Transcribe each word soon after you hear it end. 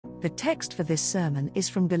The text for this sermon is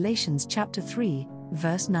from Galatians chapter 3,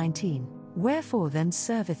 verse 19. Wherefore then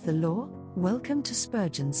serveth the law? Welcome to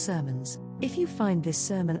Spurgeon's Sermons. If you find this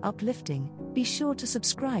sermon uplifting, be sure to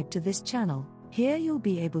subscribe to this channel. Here you'll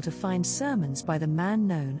be able to find sermons by the man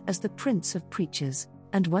known as the Prince of Preachers.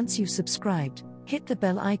 And once you've subscribed, hit the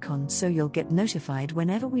bell icon so you'll get notified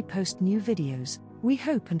whenever we post new videos. We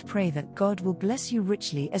hope and pray that God will bless you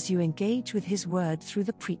richly as you engage with His Word through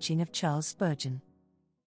the preaching of Charles Spurgeon.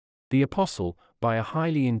 The apostle, by a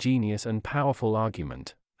highly ingenious and powerful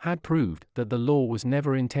argument, had proved that the law was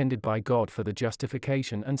never intended by God for the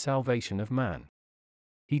justification and salvation of man.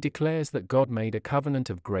 He declares that God made a covenant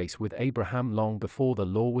of grace with Abraham long before the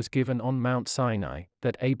law was given on Mount Sinai,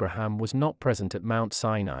 that Abraham was not present at Mount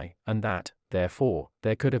Sinai, and that, therefore,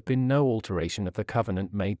 there could have been no alteration of the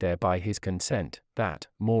covenant made there by his consent, that,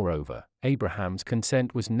 moreover, Abraham's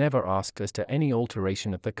consent was never asked as to any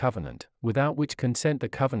alteration of the covenant, without which consent the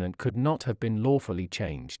covenant could not have been lawfully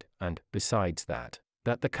changed, and, besides that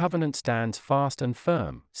the covenant stands fast and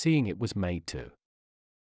firm, seeing it was made to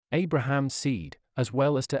Abraham's seed, as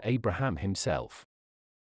well as to Abraham himself.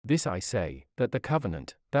 This I say, that the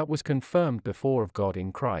covenant, that was confirmed before of God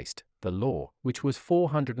in Christ, the law, which was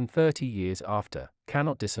 430 years after,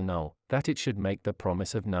 cannot disannul, that it should make the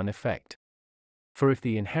promise of none effect. For if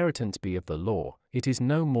the inheritance be of the law, it is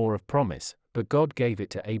no more of promise, but God gave it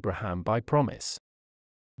to Abraham by promise.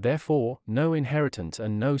 Therefore, no inheritance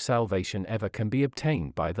and no salvation ever can be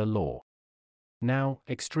obtained by the law. Now,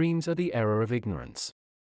 extremes are the error of ignorance.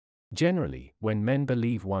 Generally, when men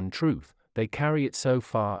believe one truth, they carry it so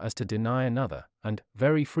far as to deny another, and,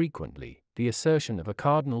 very frequently, the assertion of a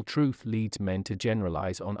cardinal truth leads men to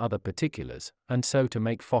generalize on other particulars, and so to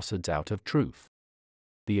make falsehoods out of truth.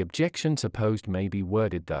 The objection supposed may be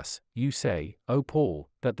worded thus: you say, O Paul,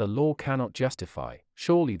 that the law cannot justify,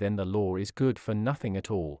 surely then the law is good for nothing at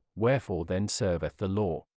all, wherefore then serveth the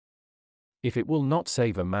law? If it will not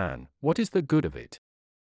save a man, what is the good of it?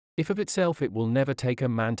 If of itself it will never take a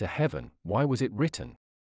man to heaven, why was it written?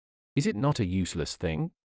 Is it not a useless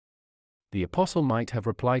thing? The apostle might have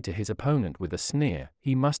replied to his opponent with a sneer.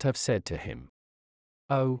 He must have said to him,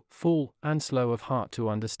 O fool, and slow of heart to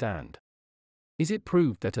understand! Is it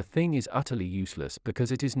proved that a thing is utterly useless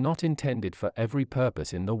because it is not intended for every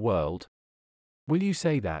purpose in the world? Will you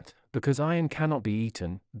say that, because iron cannot be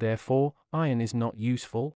eaten, therefore, iron is not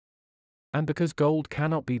useful? And because gold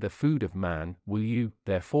cannot be the food of man, will you,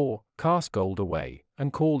 therefore, cast gold away,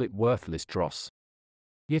 and call it worthless dross?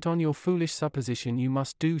 Yet on your foolish supposition you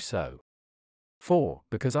must do so. For,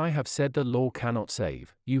 because I have said the law cannot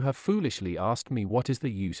save, you have foolishly asked me what is the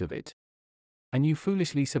use of it. And you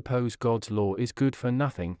foolishly suppose God's law is good for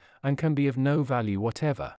nothing, and can be of no value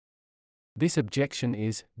whatever. This objection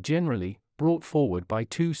is, generally, brought forward by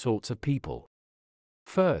two sorts of people.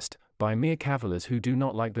 First, by mere cavillers who do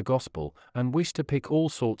not like the gospel, and wish to pick all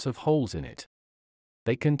sorts of holes in it.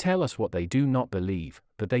 They can tell us what they do not believe,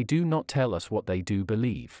 but they do not tell us what they do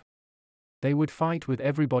believe. They would fight with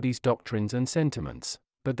everybody's doctrines and sentiments,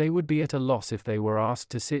 but they would be at a loss if they were asked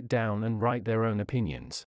to sit down and write their own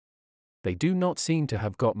opinions. They do not seem to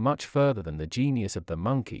have got much further than the genius of the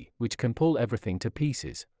monkey, which can pull everything to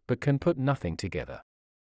pieces, but can put nothing together.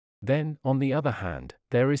 Then, on the other hand,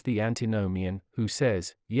 there is the antinomian, who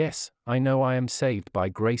says, yes, I know I am saved by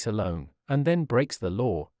grace alone, and then breaks the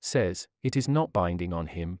law, says, it is not binding on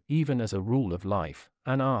him, even as a rule of life,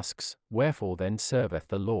 and asks, wherefore then serveth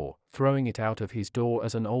the law, throwing it out of his door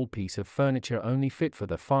as an old piece of furniture only fit for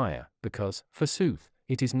the fire, because, forsooth,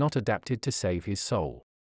 it is not adapted to save his soul.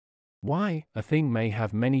 Why, a thing may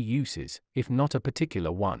have many uses, if not a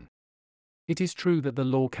particular one. It is true that the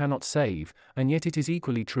law cannot save, and yet it is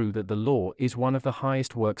equally true that the law is one of the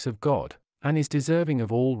highest works of God, and is deserving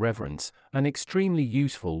of all reverence, and extremely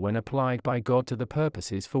useful when applied by God to the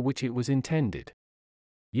purposes for which it was intended.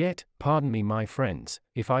 Yet, pardon me my friends,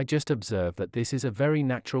 if I just observe that this is a very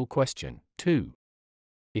natural question, too.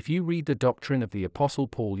 If you read the doctrine of the Apostle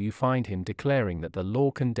Paul, you find him declaring that the law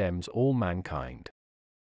condemns all mankind.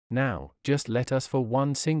 Now, just let us for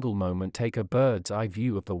one single moment take a bird's-eye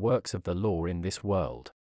view of the works of the law in this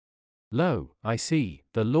world. Lo, I see,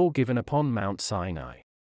 the law given upon Mount Sinai.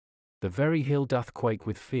 The very hill doth quake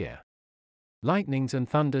with fear. Lightnings and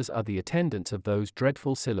thunders are the attendants of those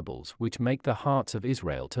dreadful syllables which make the hearts of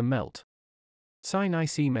Israel to melt. Sinai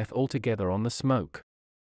seemeth altogether on the smoke.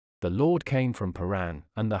 The Lord came from Paran,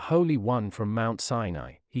 and the Holy One from Mount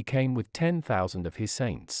Sinai. He came with 10,000 of his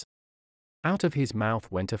saints. Out of his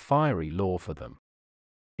mouth went a fiery law for them.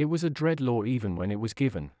 It was a dread law even when it was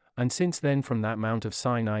given, and since then from that Mount of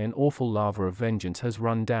Sinai an awful lava of vengeance has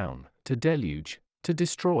run down, to deluge, to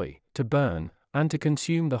destroy, to burn, and to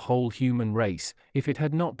consume the whole human race, if it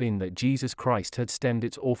had not been that Jesus Christ had stemmed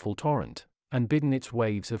its awful torrent, and bidden its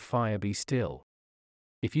waves of fire be still.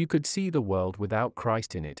 If you could see the world without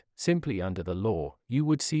Christ in it, simply under the law, you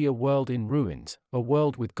would see a world in ruins, a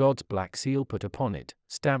world with God's black seal put upon it,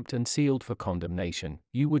 stamped and sealed for condemnation.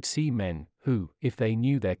 You would see men, who, if they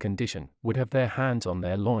knew their condition, would have their hands on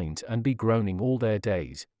their loins and be groaning all their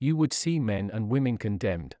days. You would see men and women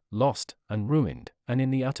condemned, lost, and ruined, and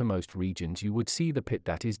in the uttermost regions you would see the pit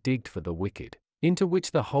that is digged for the wicked, into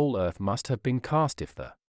which the whole earth must have been cast if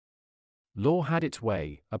the law had its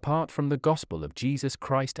way, apart from the gospel of Jesus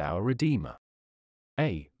Christ our Redeemer.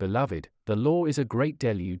 Beloved, the law is a great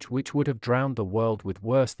deluge which would have drowned the world with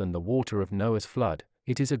worse than the water of Noah's flood.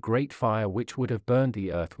 It is a great fire which would have burned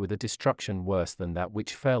the earth with a destruction worse than that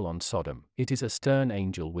which fell on Sodom. It is a stern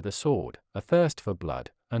angel with a sword, athirst for blood,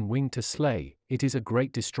 and winged to slay. It is a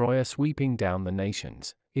great destroyer sweeping down the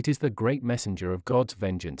nations. It is the great messenger of God's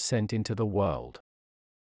vengeance sent into the world.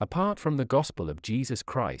 Apart from the gospel of Jesus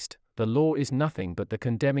Christ, the law is nothing but the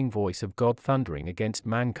condemning voice of God thundering against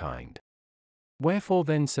mankind. Wherefore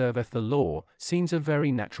then serveth the law, seems a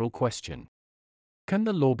very natural question. Can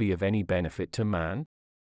the law be of any benefit to man?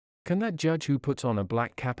 Can that judge who puts on a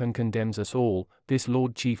black cap and condemns us all, this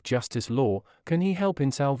Lord Chief Justice Law, can he help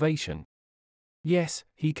in salvation? Yes,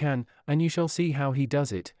 he can, and you shall see how he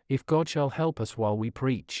does it, if God shall help us while we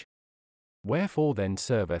preach. Wherefore then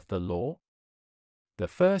serveth the law? The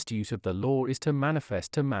first use of the law is to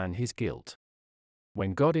manifest to man his guilt.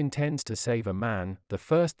 When God intends to save a man, the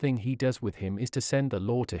first thing he does with him is to send the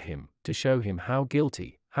law to him, to show him how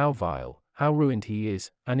guilty, how vile, how ruined he is,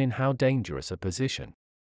 and in how dangerous a position.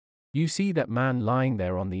 You see that man lying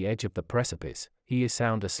there on the edge of the precipice, he is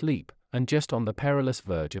sound asleep, and just on the perilous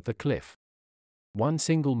verge of the cliff. One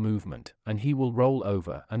single movement, and he will roll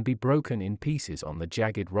over and be broken in pieces on the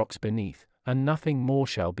jagged rocks beneath, and nothing more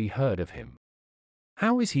shall be heard of him.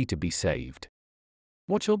 How is he to be saved?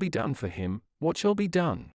 What shall be done for him? What shall be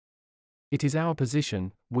done? It is our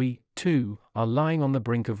position. We, too, are lying on the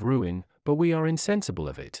brink of ruin, but we are insensible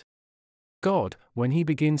of it. God, when he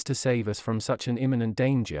begins to save us from such an imminent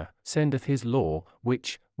danger, sendeth his law,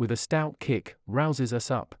 which, with a stout kick, rouses us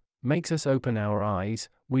up, makes us open our eyes,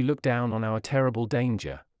 we look down on our terrible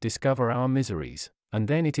danger, discover our miseries, and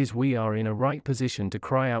then it is we are in a right position to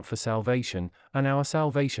cry out for salvation, and our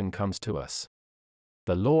salvation comes to us.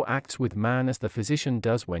 The law acts with man as the physician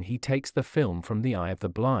does when he takes the film from the eye of the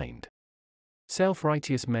blind.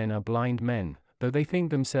 Self-righteous men are blind men, though they think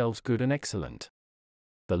themselves good and excellent.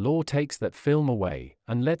 The law takes that film away,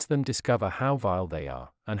 and lets them discover how vile they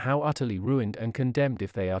are, and how utterly ruined and condemned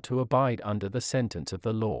if they are to abide under the sentence of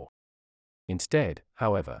the law. Instead,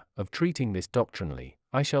 however, of treating this doctrinally,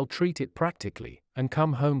 I shall treat it practically, and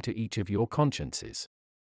come home to each of your consciences.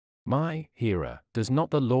 My hearer, does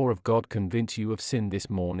not the law of God convince you of sin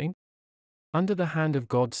this morning? Under the hand of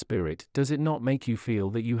God's Spirit, does it not make you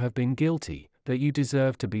feel that you have been guilty, that you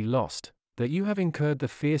deserve to be lost, that you have incurred the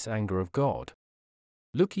fierce anger of God?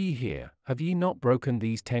 Look ye here, have ye not broken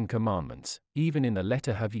these 10 commandments, even in the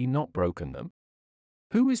letter have ye not broken them?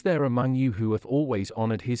 Who is there among you who hath always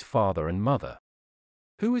honored his father and mother?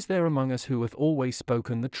 Who is there among us who hath always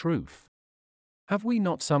spoken the truth? Have we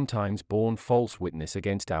not sometimes borne false witness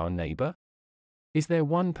against our neighbor? Is there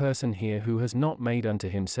one person here who has not made unto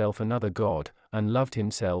himself another god, and loved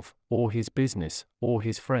himself, or his business, or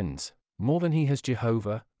his friends, more than he has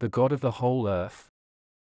Jehovah, the God of the whole earth?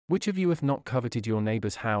 Which of you hath not coveted your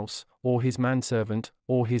neighbor's house, or his manservant,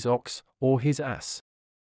 or his ox, or his ass?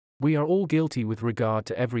 We are all guilty with regard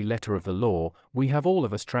to every letter of the law, we have all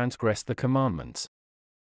of us transgressed the commandments.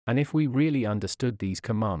 And if we really understood these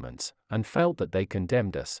commandments, and felt that they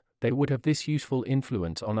condemned us, they would have this useful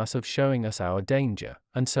influence on us of showing us our danger,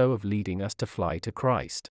 and so of leading us to fly to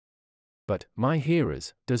Christ. But, my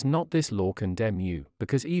hearers, does not this law condemn you,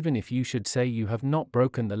 because even if you should say you have not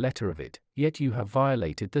broken the letter of it, yet you have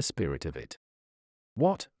violated the spirit of it?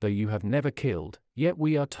 What, though you have never killed, yet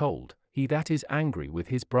we are told, he that is angry with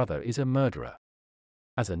his brother is a murderer.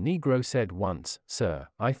 As a Negro said once, Sir,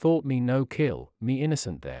 I thought me no kill, me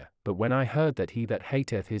innocent there, but when I heard that he that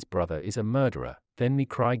hateth his brother is a murderer, then me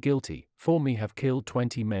cry guilty, for me have killed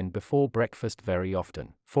 20 men before breakfast very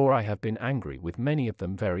often, for I have been angry with many of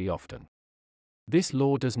them very often. This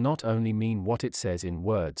law does not only mean what it says in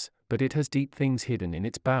words, but it has deep things hidden in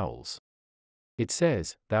its bowels. It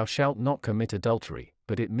says, Thou shalt not commit adultery,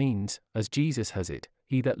 but it means, as Jesus has it,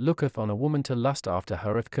 he that looketh on a woman to lust after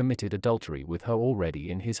her hath committed adultery with her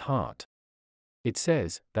already in his heart. It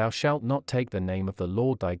says, Thou shalt not take the name of the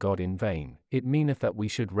Lord thy God in vain. It meaneth that we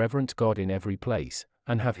should reverence God in every place,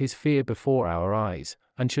 and have his fear before our eyes,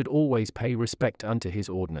 and should always pay respect unto his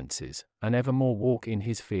ordinances, and evermore walk in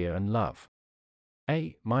his fear and love.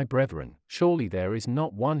 My brethren, surely there is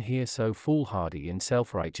not one here so foolhardy in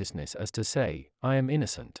self-righteousness as to say, I am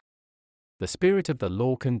innocent. The Spirit of the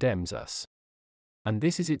law condemns us. And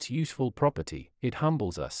this is its useful property, it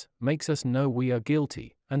humbles us, makes us know we are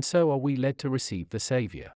guilty, and so are we led to receive the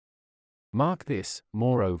Saviour. Mark this,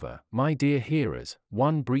 moreover, my dear hearers,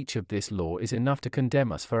 one breach of this law is enough to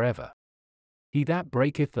condemn us forever. He that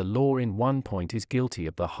breaketh the law in one point is guilty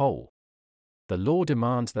of the whole. The law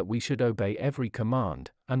demands that we should obey every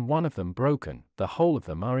command, and one of them broken, the whole of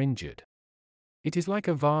them are injured. It is like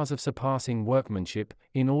a vase of surpassing workmanship,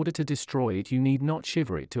 in order to destroy it you need not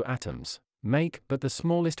shiver it to atoms, make but the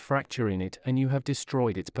smallest fracture in it and you have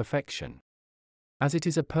destroyed its perfection. As it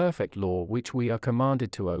is a perfect law which we are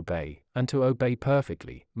commanded to obey, and to obey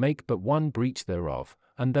perfectly, make but one breach thereof,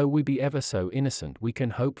 and though we be ever so innocent we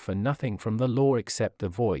can hope for nothing from the law except the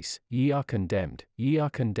voice, ye are condemned, ye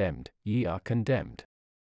are condemned, ye are condemned.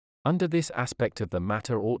 Under this aspect of the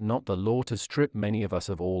matter ought not the law to strip many of us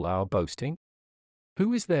of all our boasting?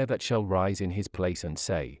 Who is there that shall rise in his place and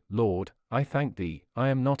say, Lord, I thank thee, I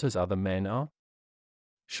am not as other men are?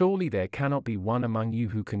 Surely there cannot be one among you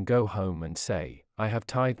who can go home and say, I have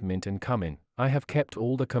tithed mint and cumin, I have kept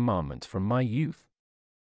all the commandments from my youth.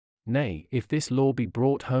 Nay, if this law be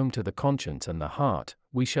brought home to the conscience and the heart,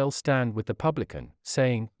 we shall stand with the publican,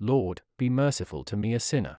 saying, Lord, be merciful to me a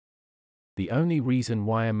sinner. The only reason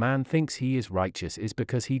why a man thinks he is righteous is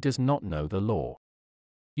because he does not know the law.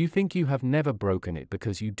 You think you have never broken it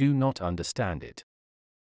because you do not understand it.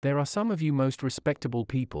 There are some of you most respectable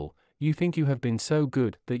people, you think you have been so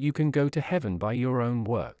good that you can go to heaven by your own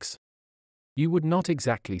works. You would not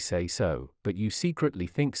exactly say so, but you secretly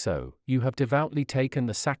think so. You have devoutly taken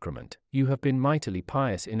the sacrament, you have been mightily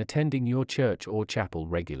pious in attending your church or chapel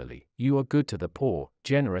regularly, you are good to the poor,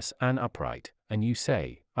 generous and upright, and you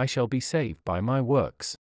say, I shall be saved by my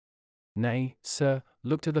works. Nay, sir,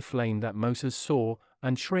 look to the flame that Moses saw,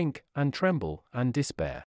 and shrink, and tremble, and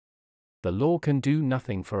despair. The law can do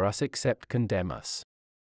nothing for us except condemn us.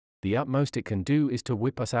 The utmost it can do is to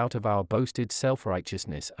whip us out of our boasted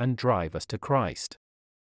self-righteousness and drive us to Christ.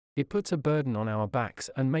 It puts a burden on our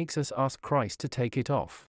backs and makes us ask Christ to take it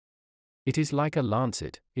off. It is like a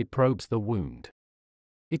lancet, it probes the wound.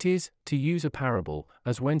 It is, to use a parable,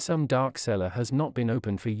 as when some dark cellar has not been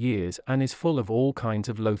opened for years and is full of all kinds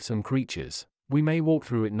of loathsome creatures, we may walk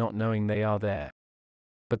through it not knowing they are there.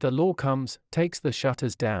 But the law comes, takes the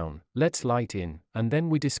shutters down, lets light in, and then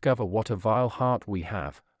we discover what a vile heart we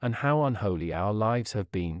have, and how unholy our lives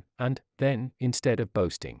have been, and, then, instead of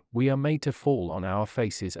boasting, we are made to fall on our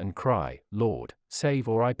faces and cry, Lord, save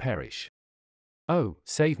or I perish. Oh,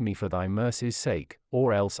 save me for thy mercy's sake,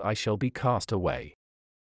 or else I shall be cast away.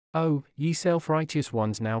 Oh, ye self-righteous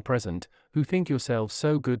ones now present, who think yourselves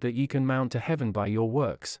so good that ye can mount to heaven by your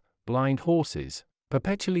works, blind horses,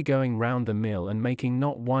 perpetually going round the mill and making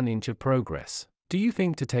not 1 inch of progress, do you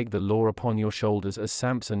think to take the law upon your shoulders as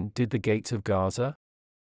Samson did the gates of Gaza?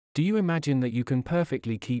 Do you imagine that you can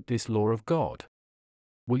perfectly keep this law of God?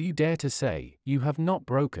 Will you dare to say, you have not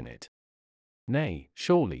broken it? Nay,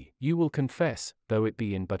 surely, you will confess, though it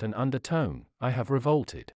be in but an undertone, I have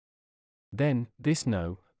revolted. Then, this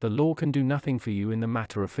know, the law can do nothing for you in the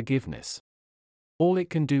matter of forgiveness. All it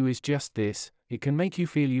can do is just this, it can make you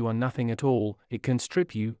feel you are nothing at all, it can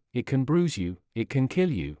strip you, it can bruise you, it can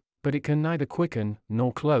kill you, but it can neither quicken,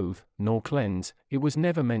 nor clothe, nor cleanse, it was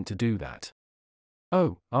never meant to do that.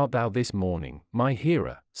 Oh, art thou this morning, my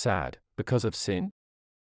hearer, sad, because of sin?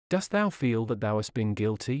 Dost thou feel that thou hast been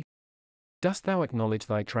guilty? Dost thou acknowledge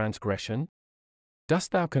thy transgression?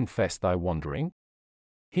 Dost thou confess thy wandering?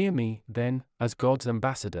 Hear me, then, as God's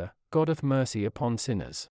ambassador, God hath mercy upon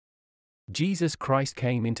sinners. Jesus Christ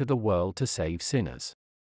came into the world to save sinners.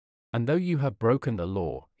 And though you have broken the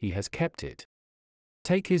law, he has kept it.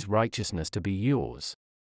 Take his righteousness to be yours.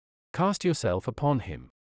 Cast yourself upon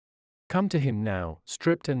him. Come to him now,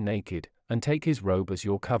 stripped and naked, and take his robe as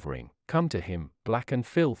your covering. Come to him, black and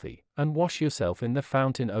filthy, and wash yourself in the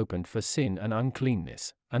fountain opened for sin and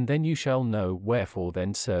uncleanness, and then you shall know wherefore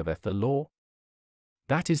then serveth the law.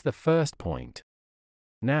 That is the first point.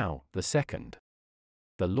 Now, the second.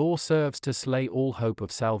 The law serves to slay all hope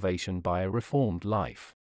of salvation by a reformed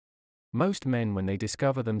life. Most men, when they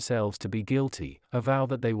discover themselves to be guilty, avow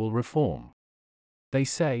that they will reform. They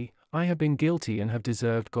say, I have been guilty and have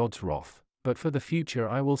deserved God's wrath, but for the future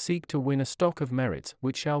I will seek to win a stock of merits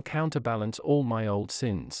which shall counterbalance all my old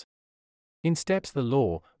sins. In steps the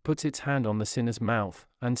law, puts its hand on the sinner's mouth,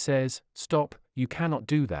 and says, Stop, you cannot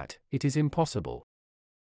do that, it is impossible.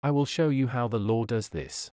 I will show you how the law does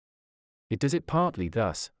this. It does it partly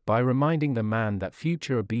thus, by reminding the man that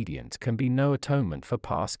future obedience can be no atonement for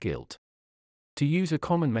past guilt. To use a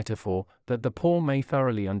common metaphor, that the poor may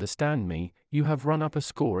thoroughly understand me, you have run up a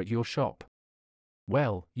score at your shop.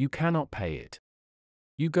 Well, you cannot pay it.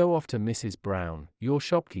 You go off to Mrs. Brown, your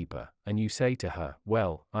shopkeeper, and you say to her,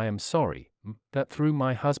 well, I am sorry, that through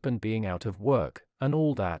my husband being out of work, and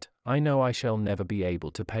all that, I know I shall never be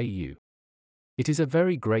able to pay you. It is a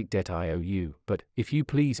very great debt I owe you, but, if you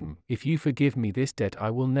please, if you forgive me this debt I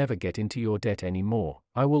will never get into your debt any more,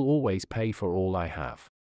 I will always pay for all I have.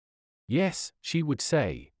 Yes, she would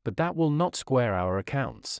say, but that will not square our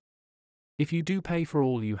accounts. If you do pay for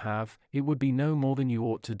all you have, it would be no more than you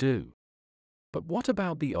ought to do. But what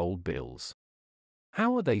about the old bills?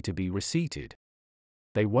 How are they to be receipted?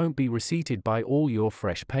 They won't be receipted by all your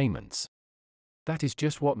fresh payments. That is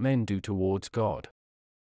just what men do towards God.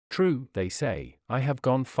 True, they say, I have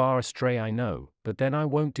gone far astray I know, but then I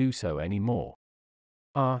won't do so any more.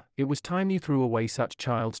 Ah, it was time you threw away such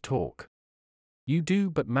child's talk. You do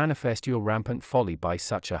but manifest your rampant folly by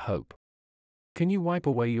such a hope. Can you wipe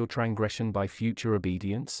away your transgression by future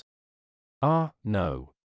obedience? Ah,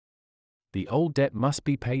 no. The old debt must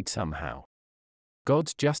be paid somehow.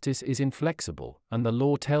 God's justice is inflexible, and the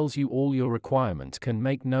law tells you all your requirements can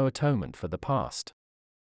make no atonement for the past.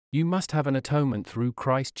 You must have an atonement through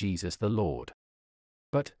Christ Jesus the Lord.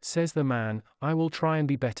 But, says the man, I will try and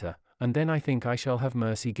be better, and then I think I shall have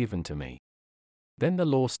mercy given to me. Then the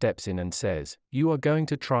law steps in and says, you are going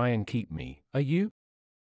to try and keep me, are you?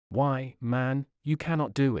 Why, man, you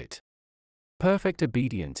cannot do it. Perfect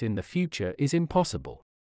obedience in the future is impossible.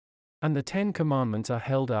 And the 10 Commandments are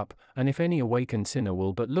held up, and if any awakened sinner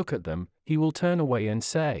will but look at them, he will turn away and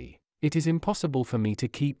say, it is impossible for me to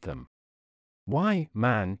keep them. Why,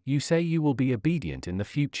 man, you say you will be obedient in the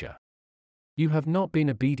future. You have not been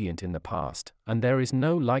obedient in the past, and there is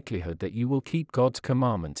no likelihood that you will keep God's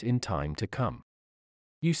commandments in time to come.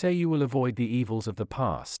 You say you will avoid the evils of the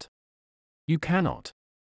past. You cannot.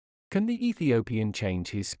 Can the Ethiopian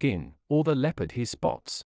change his skin, or the leopard his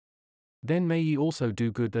spots? Then may ye also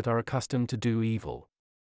do good that are accustomed to do evil.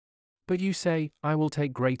 But you say, I will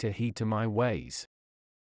take greater heed to my ways.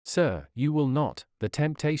 Sir, you will not. The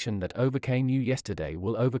temptation that overcame you yesterday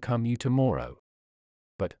will overcome you tomorrow.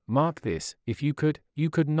 But, mark this, if you could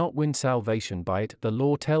not win salvation by it. The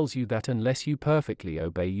law tells you that unless you perfectly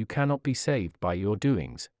obey you cannot be saved by your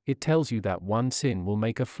doings. It tells you that one sin will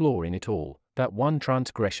make a flaw in it all, that one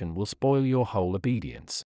transgression will spoil your whole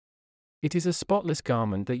obedience. It is a spotless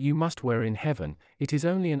garment that you must wear in heaven. It is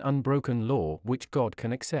only an unbroken law which God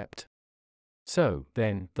can accept. So,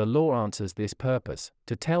 then, the law answers this purpose,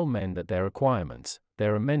 to tell men that their requirements,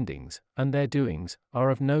 their amendings, and their doings,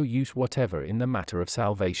 are of no use whatever in the matter of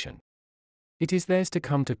salvation. It is theirs to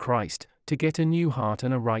come to Christ, to get a new heart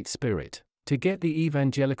and a right spirit, to get the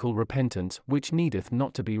evangelical repentance which needeth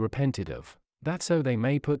not to be repented of, that so they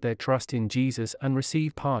may put their trust in Jesus and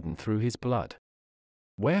receive pardon through his blood.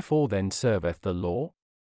 Wherefore then serveth the law?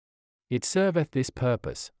 It serveth this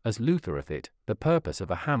purpose, as Luthereth it, the purpose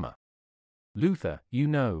of a hammer. Luther, you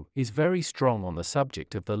know, is very strong on the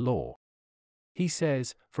subject of the law. He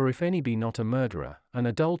says, for if any be not a murderer, an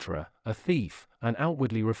adulterer, a thief, and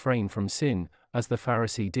outwardly refrain from sin, as the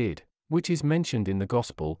Pharisee did, which is mentioned in the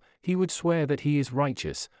Gospel, he would swear that he is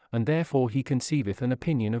righteous, and therefore he conceiveth an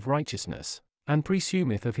opinion of righteousness, and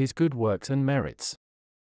presumeth of his good works and merits.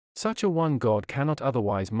 Such a one God cannot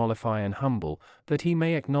otherwise mollify and humble, that he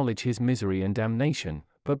may acknowledge his misery and damnation,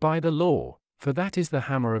 but by the law, for that is the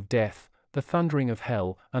hammer of death, the thundering of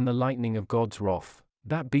hell, and the lightning of God's wrath,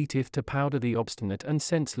 that beateth to powder the obstinate and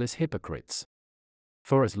senseless hypocrites.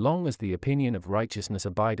 For as long as the opinion of righteousness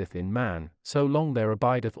abideth in man, so long there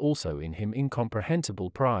abideth also in him incomprehensible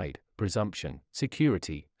pride, presumption,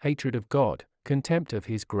 security, hatred of God, contempt of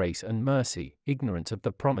his grace and mercy, ignorance of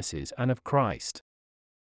the promises and of Christ.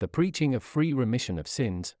 The preaching of free remission of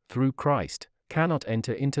sins, through Christ, cannot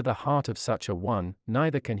enter into the heart of such a one,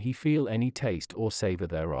 neither can he feel any taste or savour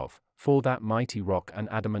thereof, for that mighty rock and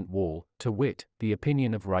adamant wall, to wit, the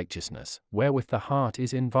opinion of righteousness, wherewith the heart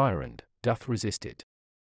is environed, doth resist it.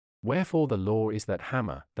 Wherefore the law is that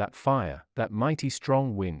hammer, that fire, that mighty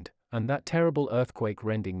strong wind, and that terrible earthquake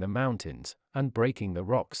rending the mountains, and breaking the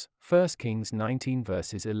rocks. 1 Kings 19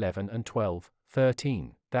 verses 11 and 12,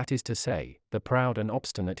 13, that is to say, the proud and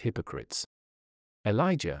obstinate hypocrites.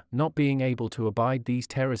 Elijah, not being able to abide these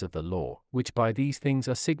terrors of the law, which by these things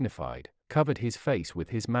are signified, covered his face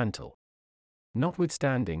with his mantle.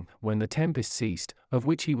 Notwithstanding, when the tempest ceased, of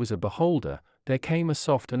which he was a beholder, there came a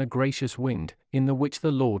soft and a gracious wind, in the which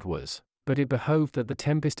the Lord was, But it behoved that the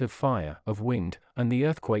tempest of fire, of wind, and the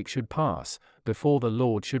earthquake should pass, before the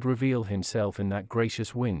Lord should reveal himself in that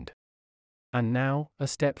gracious wind. And now, a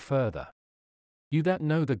step further. You that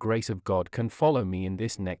know the grace of God can follow me in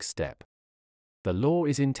this next step. The law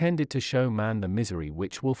is intended to show man the misery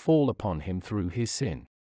which will fall upon him through his sin.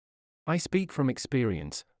 I speak from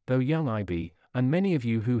experience, though young I be, and many of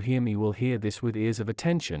you who hear me will hear this with ears of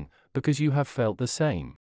attention, because you have felt the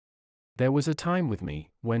same. There was a time with me,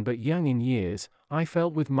 when but young in years, I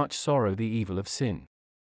felt with much sorrow the evil of sin.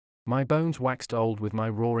 My bones waxed old with my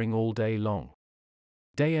roaring all day long.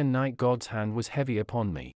 Day and night God's hand was heavy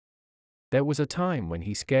upon me. There was a time when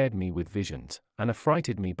he scared me with visions, and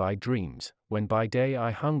affrighted me by dreams, when by day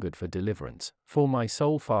I hungered for deliverance, for my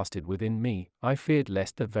soul fasted within me. I feared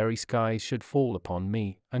lest the very skies should fall upon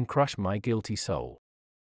me, and crush my guilty soul.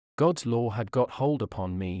 God's law had got hold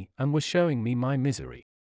upon me, and was showing me my misery.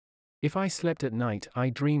 If I slept at night, I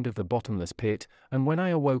dreamed of the bottomless pit, and when I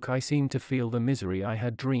awoke I seemed to feel the misery I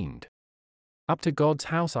had dreamed. Up to God's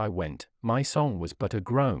house I went, my song was but a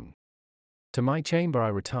groan. To my chamber I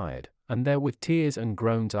retired, and there with tears and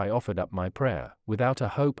groans I offered up my prayer, without a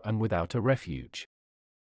hope and without a refuge.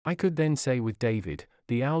 I could then say with David,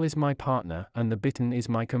 the owl is my partner and the bittern is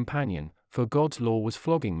my companion, for God's law was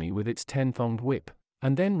flogging me with its 10-thonged whip,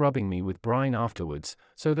 and then rubbing me with brine afterwards,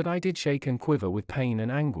 so that I did shake and quiver with pain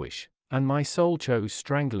and anguish, and my soul chose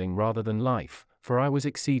strangling rather than life, for I was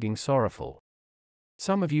exceeding sorrowful.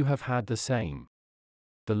 Some of you have had the same.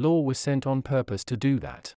 The law was sent on purpose to do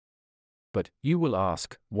that. But, you will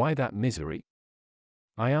ask, why that misery?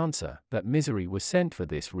 I answer, that misery was sent for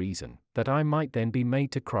this reason, that I might then be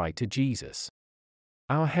made to cry to Jesus.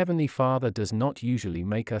 Our Heavenly Father does not usually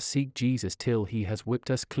make us seek Jesus till he has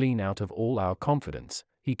whipped us clean out of all our confidence.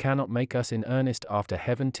 He cannot make us in earnest after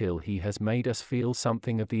heaven till he has made us feel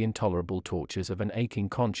something of the intolerable tortures of an aching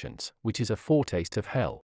conscience, which is a foretaste of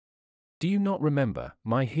hell. Do you not remember,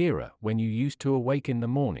 my hearer, when you used to awake in the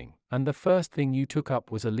morning, and the first thing you took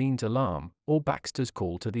up was Aline's alarm, or Baxter's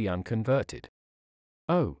call to the unconverted?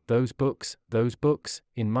 Oh, those books,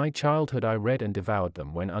 in my childhood I read and devoured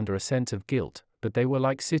them when under a sense of guilt, but they were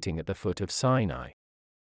like sitting at the foot of Sinai.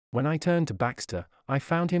 When I turned to Baxter, I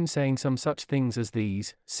found him saying some such things as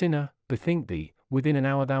these: Sinner, bethink thee, within an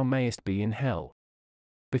hour thou mayest be in hell.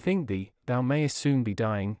 Bethink thee, thou mayest soon be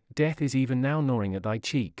dying, death is even now gnawing at thy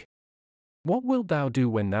cheek. What wilt thou do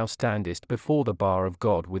when thou standest before the bar of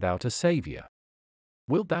God without a Saviour?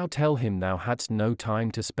 Wilt thou tell him thou hadst no time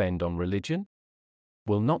to spend on religion?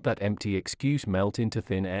 Will not that empty excuse melt into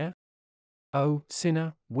thin air? Oh,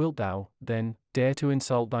 sinner, wilt thou, then, dare to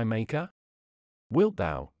insult thy Maker? Wilt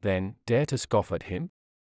thou, then, dare to scoff at him?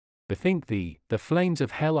 Bethink thee, the flames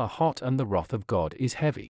of hell are hot and the wrath of God is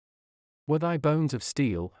heavy. Were thy bones of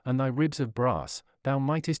steel, and thy ribs of brass, thou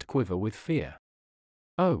mightest quiver with fear.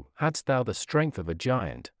 Oh, hadst thou the strength of a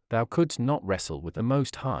giant, thou couldst not wrestle with the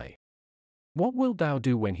Most High. What wilt thou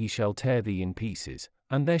do when he shall tear thee in pieces,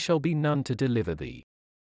 and there shall be none to deliver thee?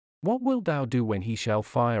 What wilt thou do when he shall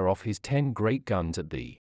fire off his 10 great guns at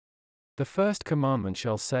thee? The first commandment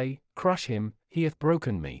shall say, Crush him, he hath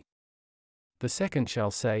broken me. The second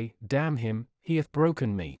shall say, Damn him, he hath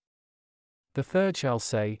broken me. The third shall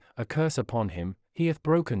say, A curse upon him, he hath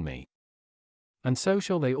broken me. And so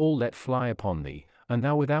shall they all let fly upon thee, and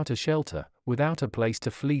thou without a shelter, without a place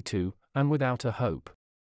to flee to, and without a hope.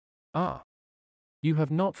 Ah! You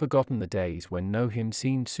have not forgotten the days when no hymn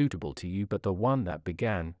seemed suitable to you but the one that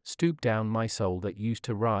began, Stoop down my soul that used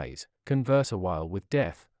to rise, converse awhile with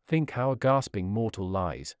death, think how a gasping mortal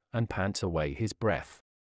lies, and pants away his breath.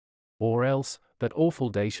 Or else, that awful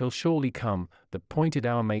day shall surely come, the pointed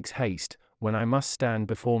hour makes haste, when I must stand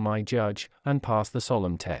before my judge, and pass the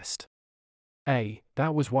solemn test.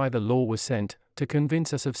 That was why the law was sent, to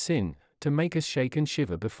convince us of sin, to make us shake and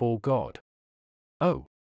shiver before God. Oh!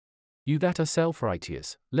 You that are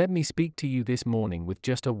self-righteous, let me speak to you this morning with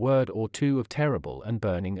just a word or two of terrible and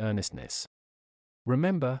burning earnestness.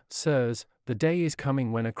 Remember, sirs, the day is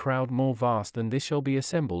coming when a crowd more vast than this shall be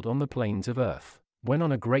assembled on the plains of earth, when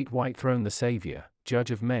on a great white throne the Saviour, Judge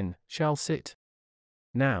of men, shall sit.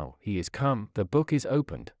 Now, he is come, the book is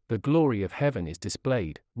opened, the glory of heaven is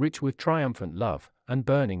displayed, rich with triumphant love, and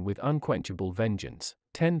burning with unquenchable vengeance.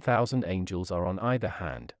 10,000 angels are on either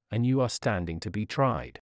hand, and you are standing to be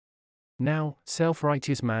tried. Now,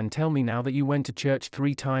 self-righteous man, tell me now that you went to church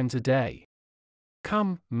 3 times a day.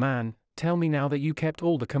 Come, man, tell me now that you kept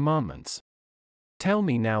all the commandments. Tell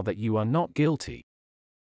me now that you are not guilty.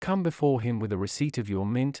 Come before him with a receipt of your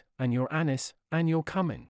mint, and your anise, and your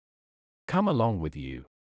cumin. Come along with you.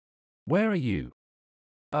 Where are you?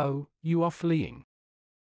 Oh, you are fleeing.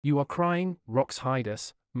 You are crying, Rocks hide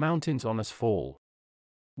us, mountains on us fall.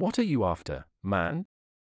 What are you after, man?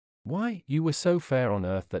 Why, you were so fair on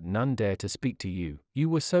earth that none dare to speak to you, you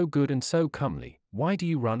were so good and so comely, why do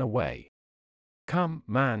you run away? Come,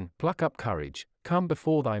 man, pluck up courage, come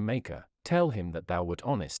before thy Maker, tell him that thou wert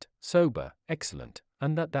honest, sober, excellent,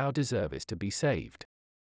 and that thou deservest to be saved.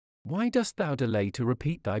 Why dost thou delay to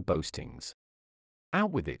repeat thy boastings?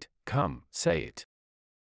 Out with it, come, say it.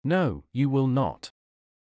 No, you will not.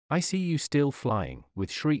 I see you still flying,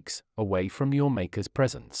 with shrieks, away from your Maker's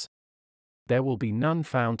presence. There will be none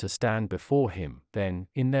found to stand before him, then,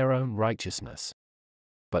 in their own righteousness.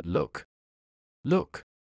 But look! Look!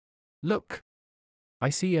 Look! I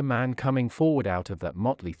see a man coming forward out of that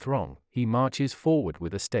motley throng, he marches forward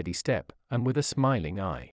with a steady step, and with a smiling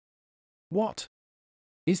eye. What?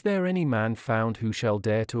 Is there any man found who shall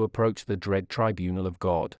dare to approach the dread tribunal of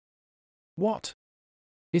God? What?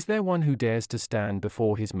 Is there one who dares to stand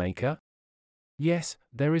before his Maker? Yes,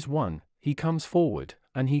 there is one, he comes forward,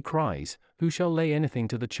 and he cries, who shall lay anything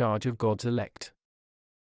to the charge of God's elect?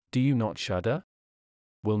 Do you not shudder?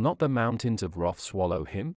 Will not the mountains of wrath swallow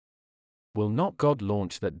him? Will not God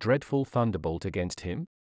launch that dreadful thunderbolt against him?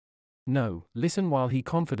 No, listen while he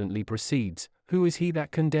confidently proceeds, who is he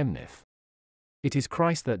that condemneth? It is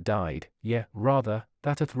Christ that died, yea, rather,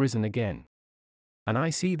 that hath risen again. And I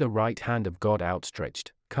see the right hand of God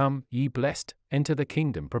outstretched, come, ye blessed, enter the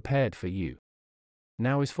kingdom prepared for you.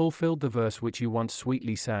 Now is fulfilled the verse which you once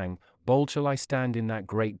sweetly sang, bold shall I stand in that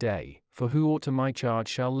great day, for who aught to my charge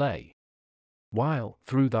shall lay? While,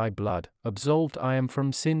 through thy blood, absolved I am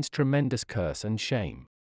from sin's tremendous curse and shame.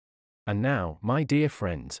 And now, my dear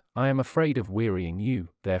friends, I am afraid of wearying you,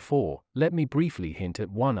 therefore, let me briefly hint at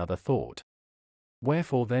one other thought.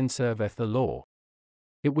 Wherefore then serveth the law?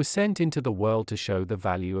 It was sent into the world to show the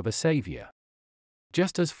value of a Saviour.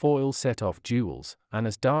 Just as foil set off jewels, and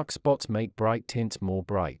as dark spots make bright tints more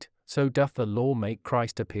bright, so doth the law make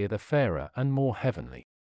Christ appear the fairer and more heavenly.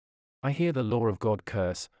 I hear the law of God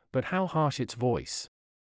curse, but how harsh its voice!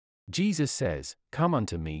 Jesus says, come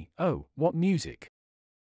unto me, oh, what music!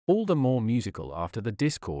 All the more musical after the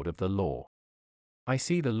discord of the law. I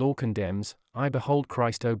see the law condemns, I behold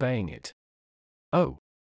Christ obeying it. Oh!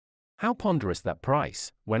 How ponderous that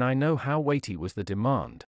price, when I know how weighty was the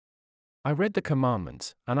demand. I read the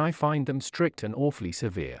commandments, and I find them strict and awfully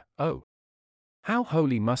severe. Oh! How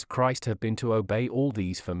holy must Christ have been to obey all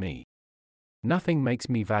these for me. Nothing makes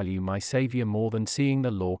me value my Saviour more than seeing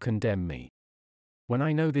the law condemn me. When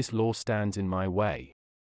I know this law stands in my way,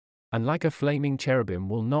 and like a flaming cherubim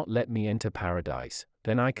will not let me enter paradise,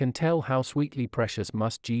 then I can tell how sweetly precious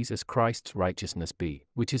must Jesus Christ's righteousness be,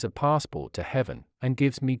 which is a passport to heaven, and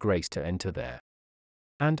gives me grace to enter there.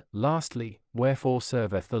 And, lastly, wherefore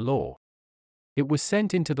serveth the law? It was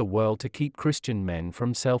sent into the world to keep Christian men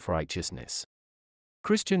from self-righteousness.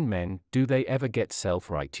 Christian men, do they ever get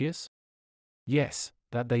self-righteous? Yes,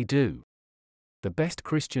 that they do. The best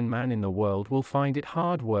Christian man in the world will find it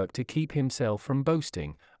hard work to keep himself from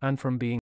boasting, and from being